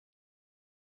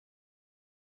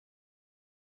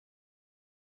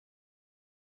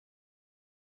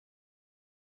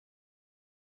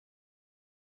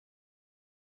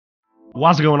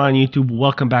What's going on YouTube?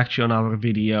 Welcome back to another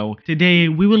video. Today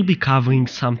we will be covering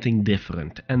something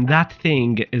different, and that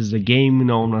thing is the game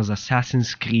known as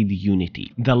Assassin's Creed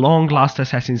Unity. The long-lost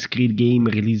Assassin's Creed game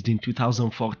released in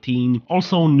 2014,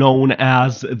 also known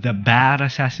as the bad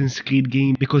Assassin's Creed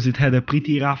game because it had a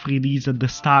pretty rough release at the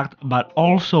start, but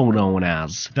also known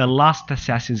as the last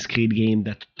Assassin's Creed game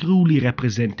that truly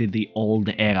represented the old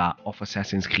era of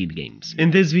Assassin's Creed games.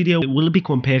 In this video we'll be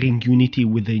comparing Unity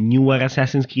with the newer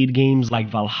Assassin's Creed games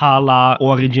like Valhalla,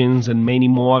 Origins, and many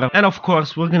more. And of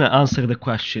course, we're gonna answer the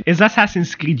question, is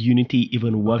Assassin's Creed Unity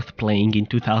even worth playing in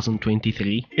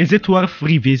 2023? Is it worth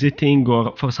revisiting,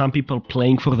 or for some people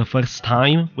playing for the first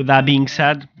time? With that being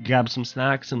said, grab some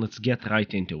snacks and let's get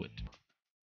right into it.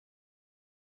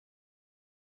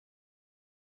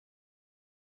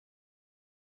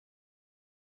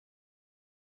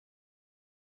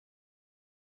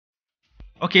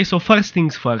 Okay, so first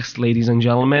things first, ladies and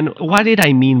gentlemen, what did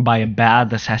I mean by a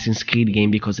bad Assassin's Creed game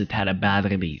because it had a bad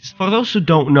release? For those who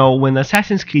don't know, when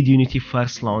Assassin's Creed Unity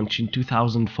first launched in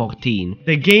 2014,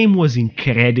 the game was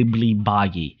incredibly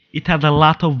buggy. It had a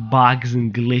lot of bugs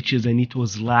and glitches and it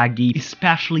was laggy,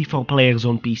 especially for players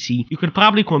on PC. You could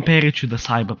probably compare it to the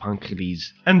Cyberpunk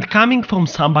release. And coming from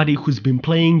somebody who's been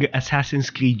playing Assassin's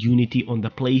Creed Unity on the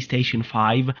PlayStation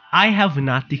 5, I have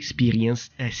not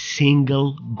experienced a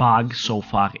single bug so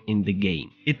far in the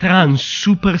game. It runs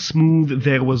super smooth,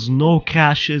 there was no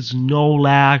crashes, no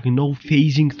lag, no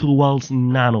phasing through walls,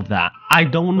 none of that. I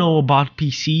don't know about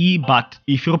PC, but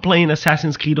if you're playing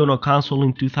Assassin's Creed on a console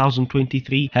in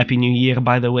 2023, Happy New Year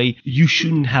by the way, you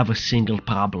shouldn't have a single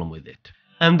problem with it.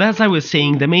 And as I was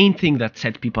saying, the main thing that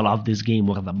set people off this game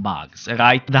were the bugs,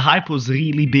 right? The hype was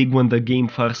really big when the game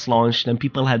first launched and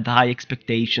people had high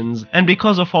expectations. And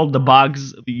because of all the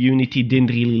bugs, Unity didn't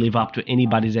really live up to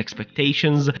anybody's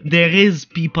expectations. There is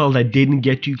people that didn't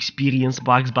get to experience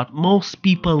bugs, but most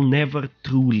people never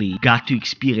truly got to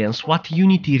experience what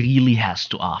Unity really has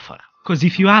to offer. Because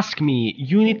if you ask me,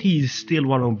 Unity is still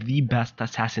one of the best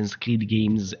Assassin's Creed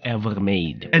games ever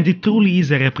made. And it truly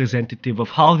is a representative of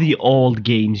how the old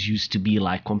games used to be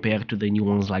like compared to the new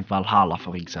ones like Valhalla,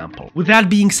 for example. With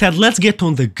that being said, let's get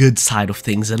on the good side of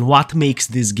things and what makes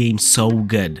this game so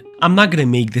good. I'm not gonna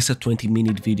make this a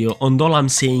 20-minute video, and all I'm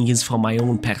saying is from my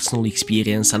own personal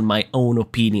experience and my own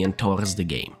opinion towards the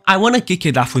game. I wanna kick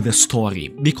it off with a story,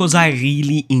 because I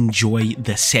really enjoy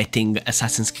the setting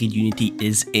Assassin's Creed Unity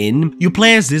is in. You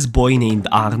play as this boy named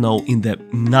Arno in the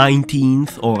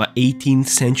 19th or 18th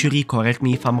century, correct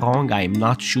me if I'm wrong, I'm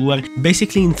not sure.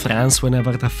 Basically in France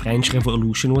whenever the French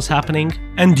Revolution was happening.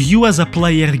 And you as a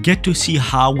player get to see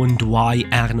how and why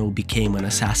Arno became an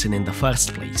assassin in the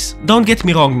first place. Don't get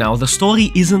me wrong now, the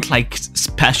story isn't like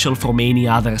special from any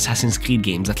other Assassin's Creed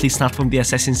games, at least not from the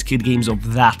Assassin's Creed games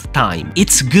of that time.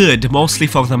 It's good, mostly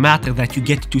for the matter that you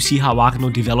get to see how Arno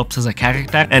develops as a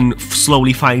character and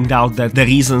slowly find out that the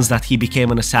reasons that he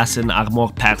became an assassin are more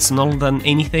personal than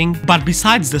anything. But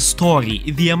besides the story,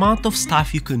 the amount of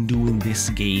stuff you can do in this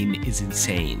game is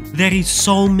insane. There is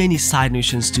so many side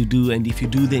missions to do, and if you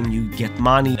do them you get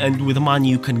money, and with money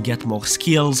you can get more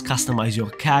skills, customize your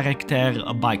character,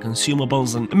 buy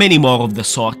consumables, and many more of the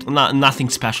sort, nothing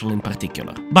special in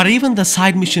particular. But even the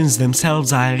side missions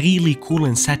themselves are really cool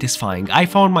and satisfying. I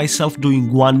found myself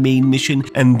doing one main mission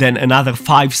and then another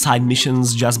 5 side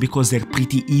missions just because they're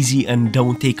pretty easy and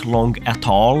don't take long at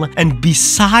all. And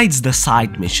besides the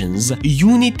side missions,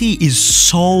 Unity is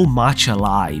so much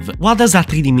alive. What does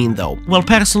that really mean though? Well,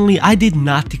 personally, I did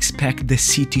not expect the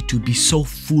city to be so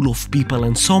full of people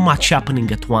and so much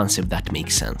happening at once, if that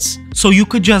makes sense. So you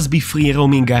could just be free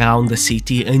roaming around the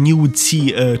city and you would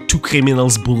see 2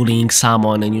 criminals bullying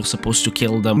someone and you're supposed to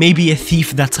kill them. Maybe a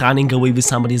thief that's running away with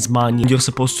somebody's money and you're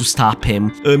supposed to stop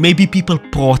him. Maybe people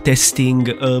protesting,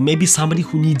 maybe somebody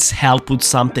who needs help with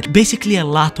something. Basically a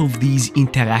lot of these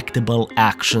interactable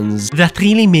actions that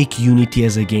really make Unity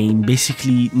as a game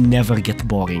basically never get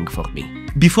boring for me.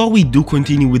 Before we do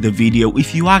continue with the video,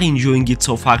 if you are enjoying it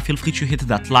so far, feel free to hit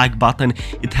that like button,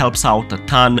 it helps out a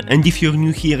ton. And if you're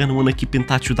new here and wanna keep in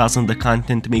touch with us on the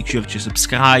content, make sure to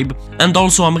subscribe. And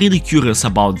also, I'm really curious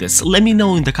about this. Let me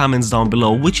know in the comments down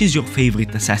below which is your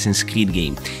favorite Assassin's Creed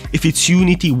game. If it's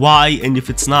Unity, why? And if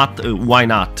it's not, why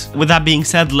not? With that being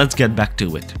said, let's get back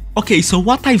to it. Okay, so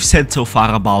what I've said so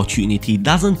far about Unity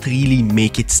doesn't really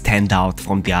make it stand out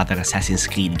from the other Assassin's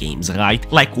Creed games, right?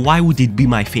 Like, why would it be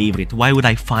my favorite? Why would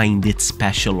I find it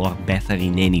special or better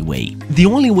in any way? The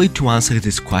only way to answer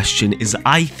this question is,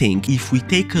 I think, if we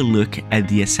take a look at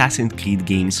the Assassin's Creed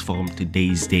games from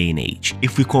today's day and age.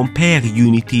 If we compare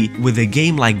Unity with a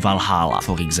game like Valhalla,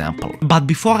 for example. But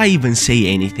before I even say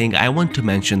anything, I want to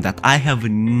mention that I have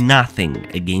nothing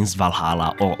against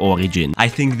Valhalla or Origin. I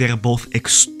think they're both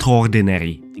extraordinary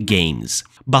games.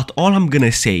 But all I'm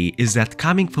gonna say is that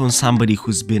coming from somebody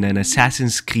who's been an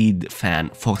Assassin's Creed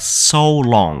fan for so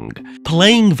long,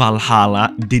 playing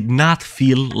Valhalla did not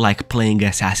feel like playing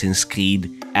Assassin's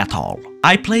Creed at all.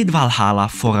 I played Valhalla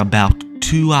for about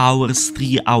 2 hours,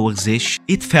 3 hours-ish.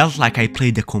 It felt like I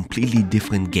played a completely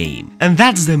different game. And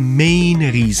that's the main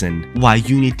reason why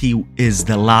Unity is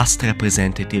the last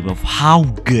representative of how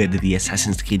good the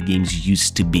Assassin's Creed games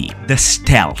used to be. The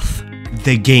stealth,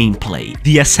 the gameplay,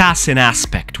 the assassin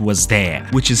aspect was there,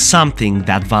 which is something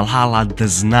that Valhalla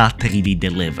does not really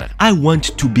deliver. I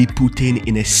want to be put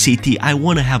in a city, I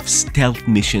want to have stealth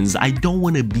missions, I don't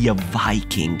want to be a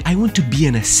Viking, I want to be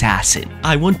an assassin.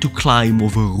 I want to climb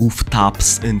over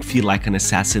rooftops and feel like an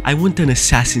assassin. I want an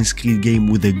Assassin's Creed game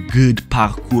with a good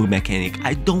parkour mechanic.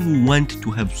 I don't want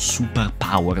to have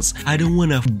superpowers. I don't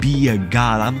want to be a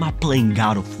god. I'm not playing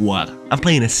God of War. I'm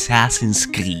playing Assassin's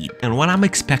Creed. And what I'm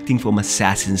expecting from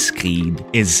Assassin's Creed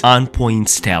is on-point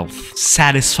stealth,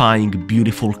 satisfying,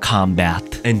 beautiful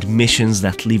combat, and missions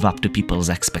that live up to people's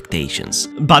expectations.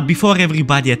 But before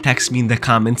everybody attacks me in the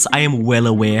comments, I am well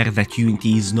aware that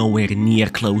Unity is nowhere near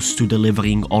close to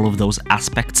delivering all of those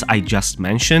aspects I just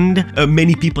mentioned.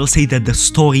 Many people say that the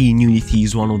story in Unity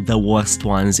is one of the worst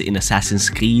ones in Assassin's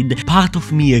Creed. Part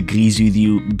of me agrees with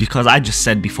you, because I just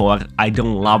said before, I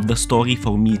don't love the story.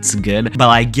 For me it's good, but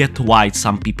I get why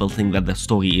some people think that the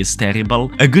story is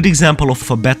terrible. A good example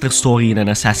of a better story in an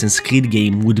Assassin's Creed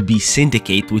game would be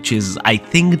Syndicate, which is, I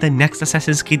think, the next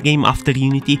Assassin's Creed game after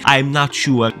Unity. I'm not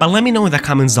sure, but let me know in the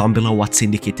comments down below what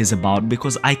Syndicate is about,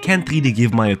 because I can't really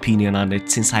give my opinion on it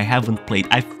since I haven't played.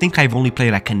 I think I've only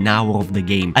played like an hour of the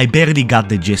game. I barely got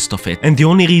the gist of it, and the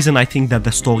only reason I think that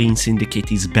the story in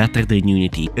Syndicate is better than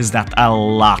Unity is that a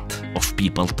lot of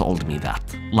people told me that.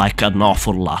 Like an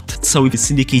awful lot. So if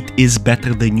Syndicate is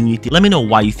better than Unity, let me know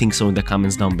why you think so in the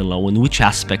comments down below and which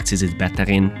aspects is it better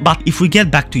in. But if we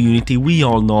get back to Unity, we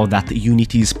all know that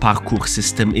Unity's parkour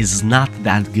system is not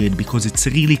that good because it's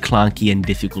really clunky and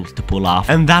difficult to pull off,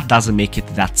 and that doesn't make it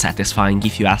that satisfying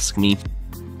if you ask me.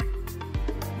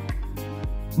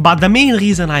 But the main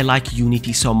reason I like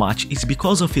Unity so much is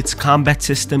because of its combat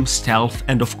system, stealth,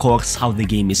 and of course how the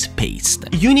game is paced.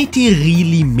 Unity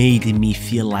really made me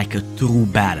feel like a true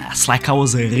badass, like I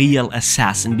was a real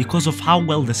assassin because of how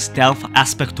well the stealth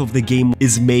aspect of the game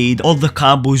is made, all the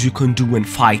combos you can do when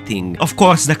fighting. Of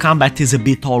course the combat is a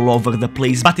bit all over the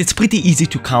place, but it's pretty easy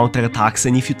to counter attacks,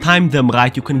 and if you time them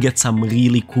right you can get some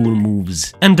really cool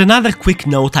moves. And another quick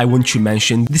note I want to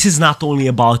mention, this is not only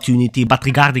about Unity but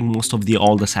regarding most of the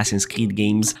old Assassin's Creed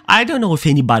games. I don't know if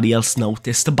anybody else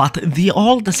noticed, but the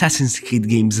old Assassin's Creed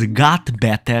games got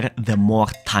better the more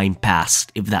time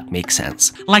passed, if that makes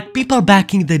sense. Like, people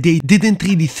back in the day didn't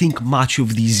really think much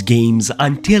of these games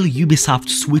until Ubisoft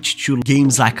switched to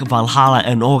games like Valhalla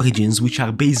and Origins, which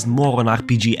are based more on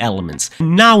RPG elements.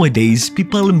 Nowadays,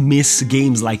 people miss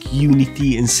games like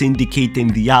Unity and Syndicate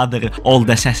and the other old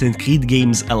Assassin's Creed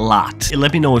games a lot.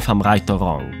 Let me know if I'm right or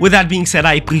wrong. With that being said,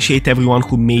 I appreciate everyone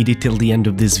who made it till the end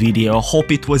of this video. Hope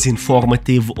it was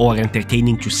informative or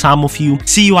entertaining to some of you.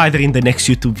 See you either in the next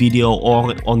YouTube video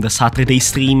or on the Saturday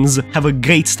streams. Have a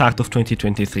great start of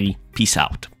 2023. Peace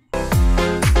out.